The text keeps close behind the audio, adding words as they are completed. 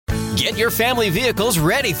Get your family vehicles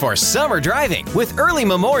ready for summer driving with early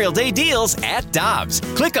Memorial Day deals at Dobbs.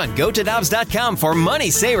 Click on GoToDobbs.com for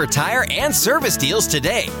money saver tire and service deals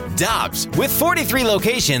today. Dobbs, with 43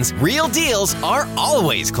 locations, real deals are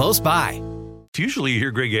always close by. Usually you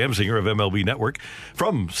hear Greg Amsinger of MLB Network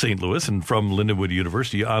from St. Louis and from Lindenwood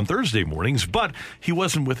University on Thursday mornings, but he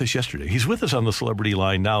wasn't with us yesterday. He's with us on the Celebrity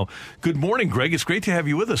Line now. Good morning, Greg. It's great to have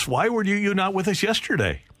you with us. Why were you not with us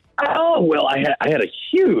yesterday? Oh, well, I had a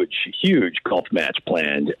huge golf match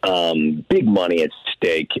planned, big money at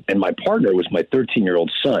stake, and my partner was my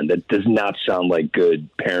 13-year-old son. That does not sound like good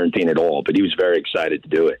parenting at all, but he was very excited to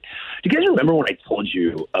do it. Do you guys remember when I told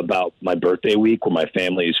you about my birthday week where my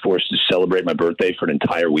family is forced to celebrate my birthday for an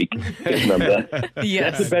entire week? You guys remember that?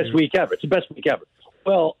 Yes. That's the best week ever. It's the best week ever.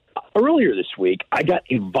 Well, earlier this week, I got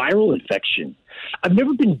a viral infection. I've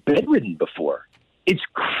never been bedridden before. It's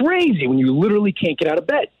crazy when you literally can't get out of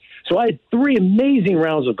bed. So I had 3 amazing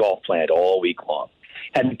rounds of golf planned all week long.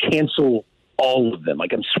 Had to cancel all of them.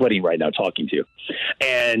 Like, I'm sweating right now talking to you.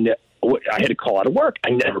 And I had to call out of work.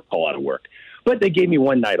 I never call out of work. But they gave me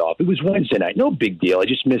one night off. It was Wednesday night. No big deal. I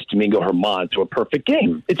just missed Domingo Germán to a perfect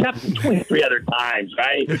game. It's happened 23 other times,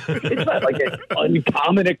 right? It's not like an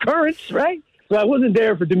uncommon occurrence, right? So I wasn't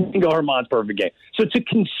there for Domingo Germán's perfect game. So to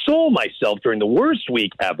console myself during the worst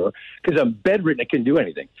week ever, because I'm bedridden, I couldn't do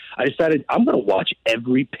anything, I decided I'm going to watch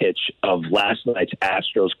every pitch of last night's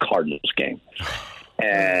Astros-Cardinals game.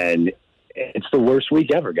 And it's the worst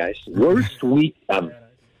week ever, guys. Worst week ever.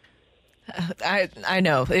 I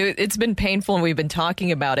know. It's been painful, and we've been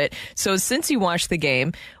talking about it. So since you watched the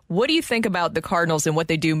game, what do you think about the Cardinals and what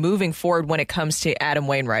they do moving forward when it comes to Adam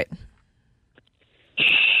Wainwright?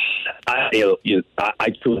 I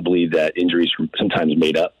truly believe that injuries are sometimes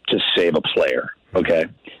made up to save a player, okay?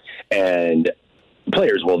 And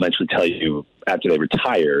players will eventually tell you after they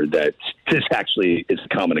retire that this actually is a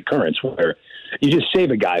common occurrence where you just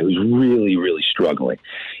save a guy who's really, really struggling.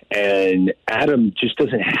 And Adam just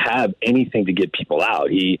doesn't have anything to get people out.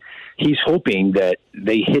 He's hoping that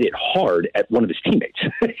they hit it hard at one of his teammates.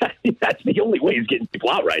 That's the only way he's getting people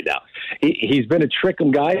out right now. He's been a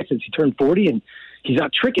trick-em guy since he turned 40, and he's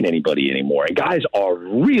not tricking anybody anymore. And guys are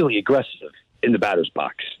really aggressive in the batter's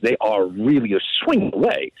box. They are really swinging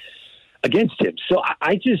away against him. So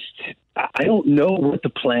I don't know what the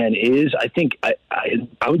plan is. I think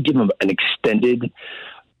I would give him an extended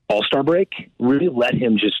All-Star break, really let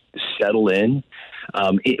him just settle in.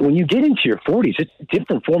 When you get into your 40s, it's a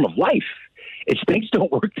different form of life. Things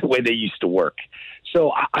don't work the way they used to work.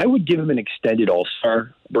 So I would give him an extended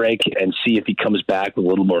All-Star break and see if he comes back with a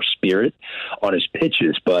little more spirit on his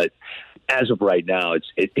pitches. But as of right now,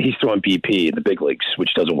 he's throwing BP in the big leagues,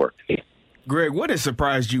 which doesn't work. Greg, what has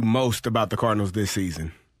surprised you most about the Cardinals this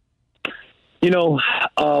season?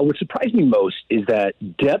 What surprised me most is that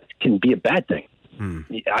depth can be a bad thing.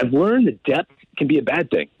 I've learned that depth can be a bad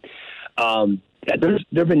thing. There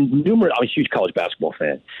have been numerous. I'm a huge college basketball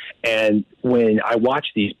fan, and when I watch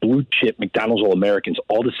these blue chip McDonald's All-Americans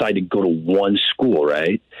all decide to go to one school,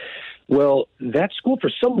 right? Well, that school for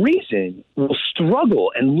some reason will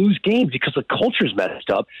struggle and lose games because the culture's messed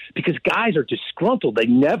up. Because guys are disgruntled; they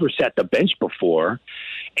never sat the bench before,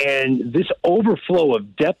 and this overflow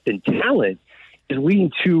of depth and talent is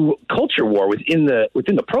leading to culture war within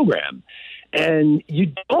the program, and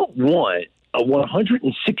you don't want a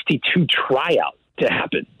 162 tryout to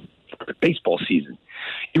happen for the baseball season.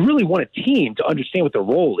 You really want a team to understand what their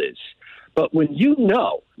role is. But when you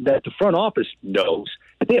know that the front office knows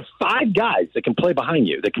that they have 5 guys that can play behind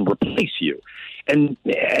you, that can replace you, and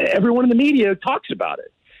everyone in the media talks about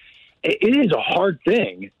it, it is a hard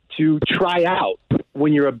thing to try out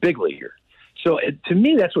when you're a big leaguer. So to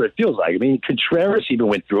me, that's what it feels like. I mean, Contreras even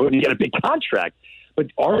went through it, and he got a big contract. But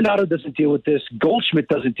Arenado doesn't deal with this. Goldschmidt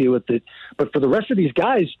doesn't deal with it. But for the rest of these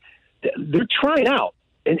guys, they're trying out.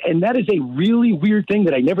 And that is a really weird thing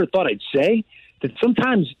that I never thought I'd say, that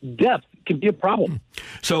sometimes depth can be a problem.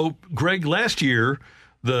 So, Greg, last year,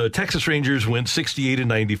 the Texas Rangers went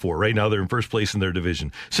 68-94. Right now, they're in first place in their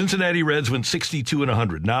division. Cincinnati Reds went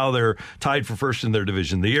 62-100. Now they're tied for first in their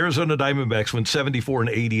division. The Arizona Diamondbacks went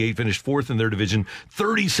 74-88, finished fourth in their division,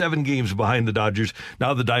 37 games behind the Dodgers.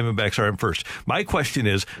 Now the Diamondbacks are in first. My question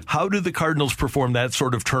is, how do the Cardinals perform that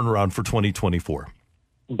sort of turnaround for 2024?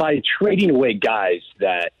 By trading away guys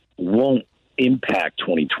that won't impact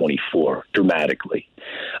 2024 dramatically.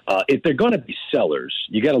 If they're going to be sellers,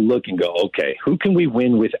 you got to look and go, okay, who can we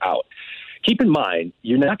win without? Keep in mind,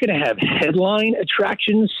 you're not going to have headline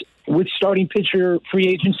attractions with starting pitcher free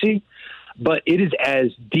agency, but it is as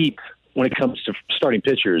deep when it comes to starting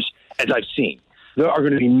pitchers as I've seen. There are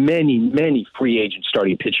going to be many, many free agent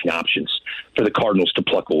starting pitching options for the Cardinals to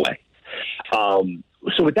pluck away.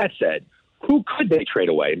 So with that said, who could they trade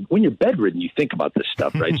away? When you're bedridden, you think about this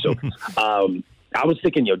stuff, right? So I was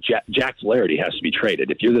thinking, Jack Flaherty has to be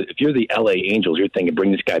traded. If you're the LA Angels, you're thinking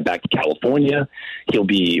bring this guy back to California. He'll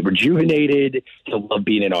be rejuvenated. He'll love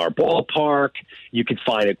being in our ballpark. You could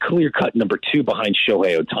find a clear-cut number 2 behind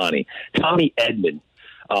Shohei Ohtani. Tommy Edman.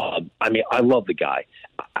 I love the guy.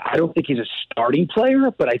 I don't think he's a starting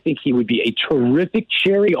player, but I think he would be a terrific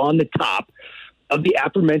cherry on the top of the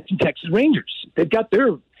aforementioned Texas Rangers. They've got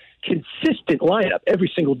their consistent lineup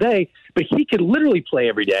every single day, but he could literally play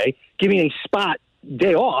every day, giving a spot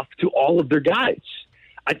day off to all of their guys.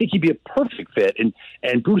 I think he'd be a perfect fit.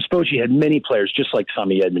 And Bruce Bochy had many players just like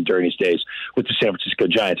Tommy Edman during his days with the San Francisco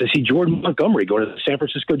Giants. I see Jordan Montgomery going to the San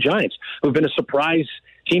Francisco Giants, who have been a surprise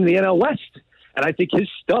team in the NL West. And I think his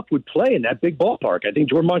stuff would play in that big ballpark. I think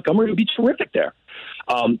Jordan Montgomery would be terrific there.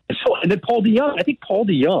 And then Paul DeJong. I think Paul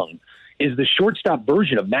DeJong is the shortstop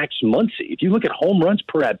version of Max Muncy. If you look at home runs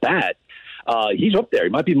per at-bat, he's up there. He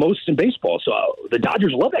might be most in baseball. So the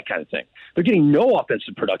Dodgers love that kind of thing. They're getting no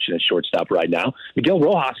offensive production at shortstop right now. Miguel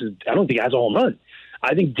Rojas, I don't think has a home run.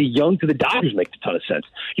 I think DeJong to the Dodgers makes a ton of sense.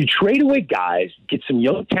 You trade away guys, get some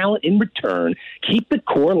young talent in return, keep the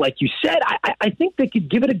core. Like you said, I think they could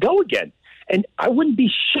give it a go again. And I wouldn't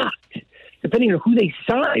be shocked, depending on who they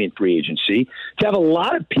sign in free agency, to have a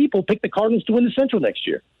lot of people pick the Cardinals to win the Central next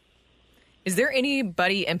year. Is there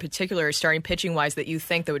anybody in particular, starting pitching-wise, that you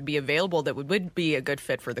think that would be available that would be a good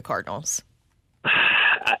fit for the Cardinals?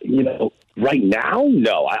 Right now,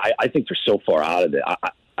 no. I think they're so far out of it.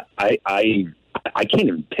 I can't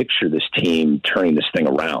even picture this team turning this thing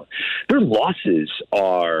around. Their losses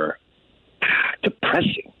are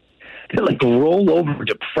depressing. They're like rollover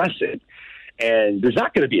depressing. And there's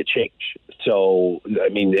not going to be a change. So, I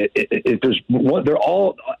mean, they're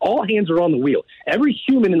all hands are on the wheel. Every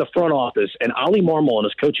human in the front office and Oli Marmol and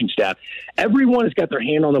his coaching staff, everyone has got their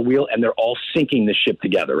hand on the wheel, and they're all sinking the ship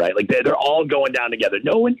together, right? Like they're all going down together.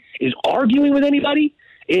 No one is arguing with anybody.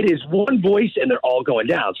 It is one voice, and they're all going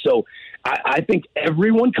down. So I think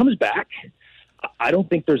everyone comes back. I don't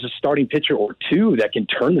think there's a starting pitcher or two that can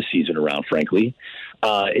turn the season around, frankly.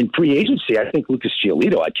 In free agency, I think Lucas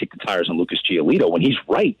Giolito, I'd kick the tires on Lucas Giolito. When he's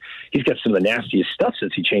right, he's got some of the nastiest stuff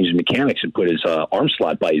since he changed his mechanics and put his arm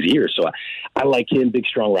slot by his ear. So I like him, big,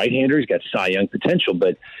 strong right-hander. He's got Cy Young potential.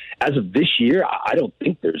 But as of this year, I don't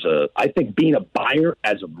think I think being a buyer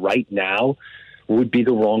as of right now would be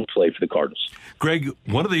the wrong play for the Cardinals. Greg,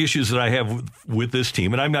 one of the issues that I have with this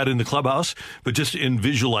team, and I'm not in the clubhouse, but just in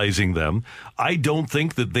visualizing them, I don't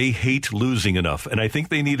think that they hate losing enough. And I think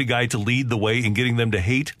they need a guy to lead the way in getting them to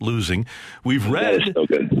hate losing. We've read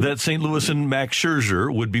that St. Louis and Max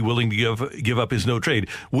Scherzer would be willing to give up his no trade.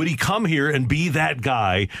 Would he come here and be that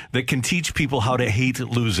guy that can teach people how to hate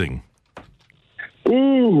losing?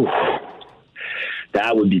 Ooh,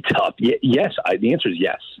 that would be tough. Yes, the answer is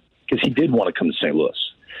yes. Because he did want to come to St. Louis.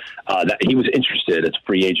 That he was interested as a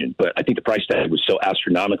free agent, but I think the price tag was so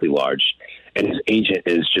astronomically large, and his agent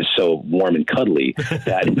is just so warm and cuddly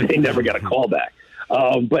that they never got a call back.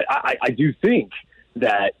 But I do think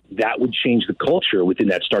that would change the culture within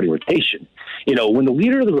that starting rotation. When the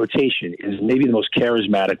leader of the rotation is maybe the most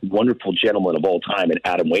charismatic, wonderful gentleman of all time in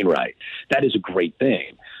Adam Wainwright, that is a great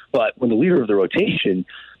thing. But when the leader of the rotation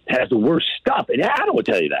has the worst stuff, and Adam would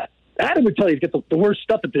tell you that. Adam would tell you to get the worst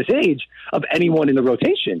stuff at this age of anyone in the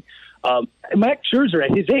rotation. Max Scherzer at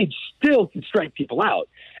his age still can strike people out.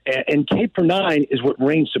 And K per 9 is what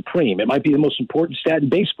reigns supreme. It might be the most important stat in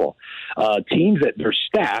baseball. Teams that their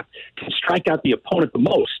staff can strike out the opponent the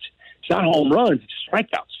most. It's not home runs, it's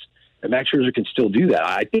strikeouts. And Max Scherzer can still do that.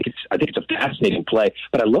 I think it's a fascinating play.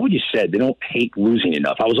 But I love what you said. They don't hate losing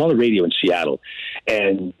enough. I was on the radio in Seattle,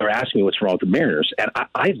 and they're asking me what's wrong with the Mariners. And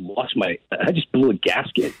I just blew a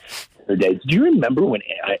gasket the other day. Do you remember when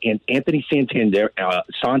Anthony Santander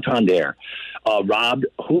robbed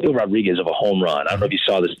Julio Rodriguez of a home run? I don't know if you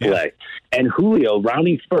saw this play. Yeah. And Julio,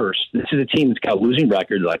 rounding first, this is a team that's got a losing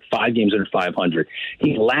record, like 5 games under 500.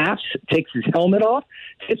 He laughs, takes his helmet off,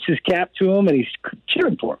 tips his cap to him, and he's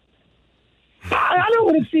cheering for him. I don't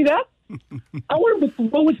want to see that. I want him to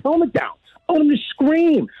throw his helmet down. I want him to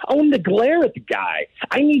scream. I want him to glare at the guy.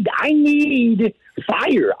 I need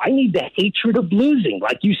fire. I need the hatred of losing.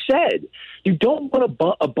 Like you said, you don't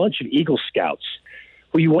want a bunch of Eagle Scouts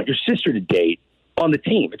who you want your sister to date on the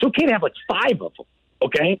team. It's okay to have like 5 of them,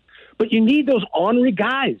 okay? But you need those ornery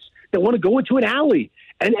guys that want to go into an alley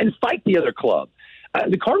and fight the other club.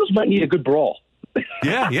 The Cardinals might need a good brawl.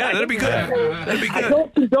 Yeah, that'd be good. That'd be good. I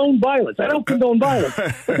don't condone violence.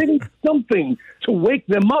 But they need something to wake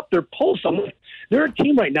them up, their pulse. They're a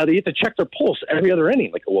team right now. They have to check their pulse every other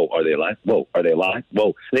inning. Like, whoa, are they alive? Whoa, are they alive?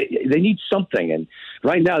 Whoa, they need something, and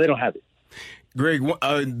right now they don't have it. Greg,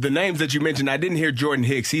 the names that you mentioned, I didn't hear Jordan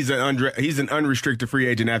Hicks. He's an unrestricted free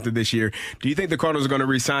agent after this year. Do you think the Cardinals are going to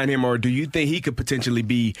re-sign him, or do you think he could potentially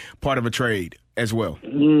be part of a trade as well?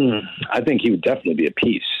 I think he would definitely be a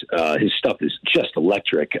piece. His stuff is just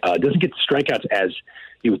electric. Doesn't get the strikeouts as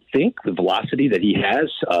you would think, the velocity that he has,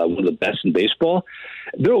 one of the best in baseball.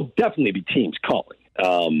 There will definitely be teams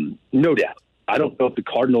calling, no doubt. I don't know if the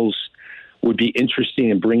Cardinals would be interested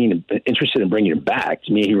in bringing him back.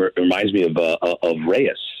 To me, he reminds me of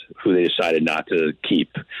Reyes, who they decided not to keep,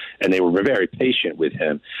 and they were very patient with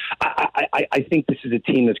him. I think this is a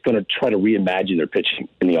team that's going to try to reimagine their pitching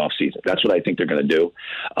in the offseason. That's what I think they're going to do.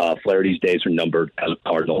 Flaherty's days are numbered as a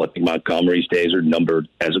Cardinal. I think Montgomery's days are numbered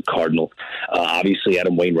as a Cardinal. Obviously,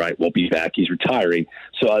 Adam Wainwright won't be back. He's retiring.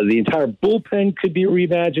 So the entire bullpen could be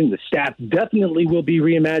reimagined. The staff definitely will be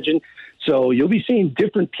reimagined. So you'll be seeing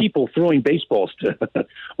different people throwing baseballs to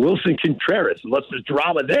Wilson Contreras, unless there's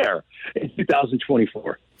drama there in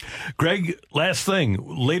 2024. Greg, last thing.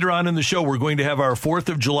 Later on in the show, we're going to have our 4th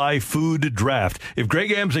of July food draft. If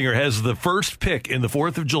Greg Amsinger has the first pick in the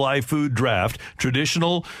 4th of July food draft,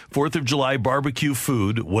 traditional 4th of July barbecue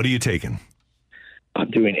food, what are you taking?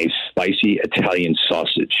 I'm doing a spicy Italian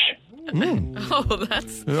sausage. Oh,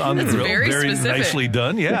 that's very specific. Nicely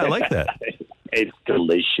done. Yeah, I like that. It's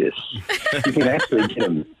delicious. You can actually get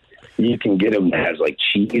them. You can get them that has like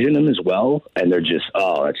cheese in them as well, and they're just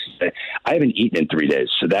I haven't eaten in 3 days,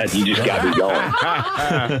 so that you just got me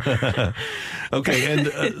going. Okay,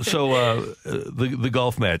 and so the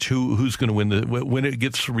golf match. Who's going to win when it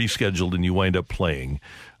gets rescheduled and you wind up playing?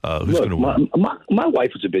 Who's going to win? My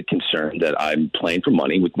wife was a bit concerned that I'm playing for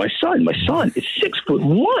money with my son. My son is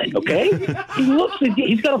 6'1". Okay,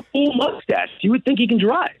 he's got a full mustache. You would think he can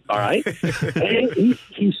drive. All right, and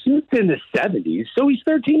he shoots in the 70s, so he's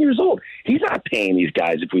 13 years old. He's not paying these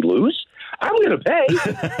guys if we lose. I'm going to pay,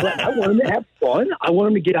 but I want him to have fun. I want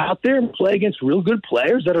him to get out there and play against real good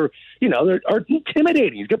players that are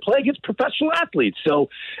intimidating. He's going to play against professional athletes, so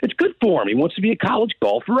it's good for him. He wants to be a college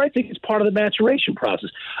golfer. I think it's part of the maturation process.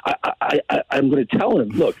 I'm going to tell him,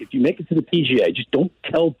 look, if you make it to the PGA, just don't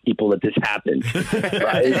tell people that this happened.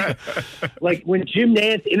 Right? Like when Jim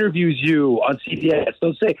Nantz interviews you on CBS,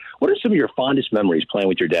 don't say, what are some of your fondest memories playing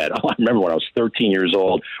with your dad? Oh, I remember when I was 13 years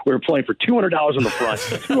old. We were playing for $200 on the front,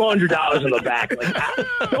 $200 on the back.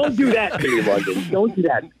 Like, don't do that to me, London. Don't do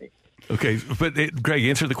that to me. Okay, but Greg,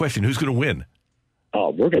 answer the question. Who's going to win?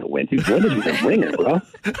 Oh, we're going to win. He's a winner, bro.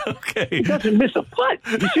 Okay. He doesn't miss a putt.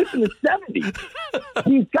 He shoots in the 70s.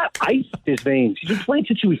 He's got ice in his veins. He's been playing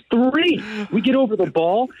since he was 3. We get over the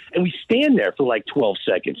ball, and we stand there for like 12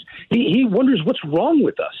 seconds. He wonders what's wrong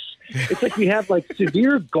with us. It's like we have like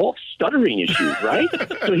severe golf stuttering issues, right?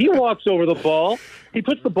 So he walks over the ball. He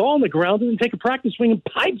puts the ball on the ground and then take a practice swing and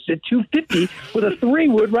pipes it 250 with a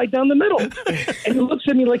 3-wood right down the middle. And he looks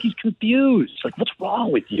at me like he's confused. Like, what's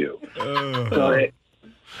wrong with you? So,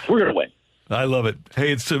 we're going to win. I love it.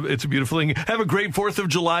 Hey, it's a beautiful thing. Have a great 4th of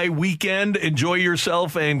July weekend. Enjoy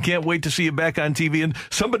yourself, and can't wait to see you back on TV. And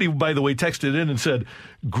somebody, by the way, texted in and said,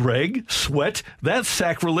 Greg, sweat? That's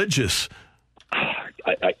sacrilegious.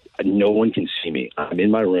 No one can see me. I'm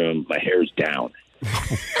in my room. My hair's down.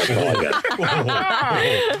 That's all I got.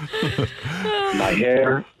 My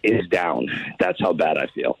hair is down. That's how bad I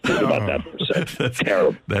feel. Think about that for a second. That's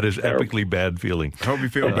terrible. That is epically bad feeling. I hope you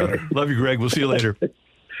feel better. Love you, Greg. We'll see you later.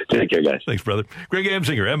 Take care, guys. Thanks, brother. Greg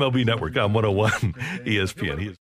Amsinger, MLB Network on 101 ESPN.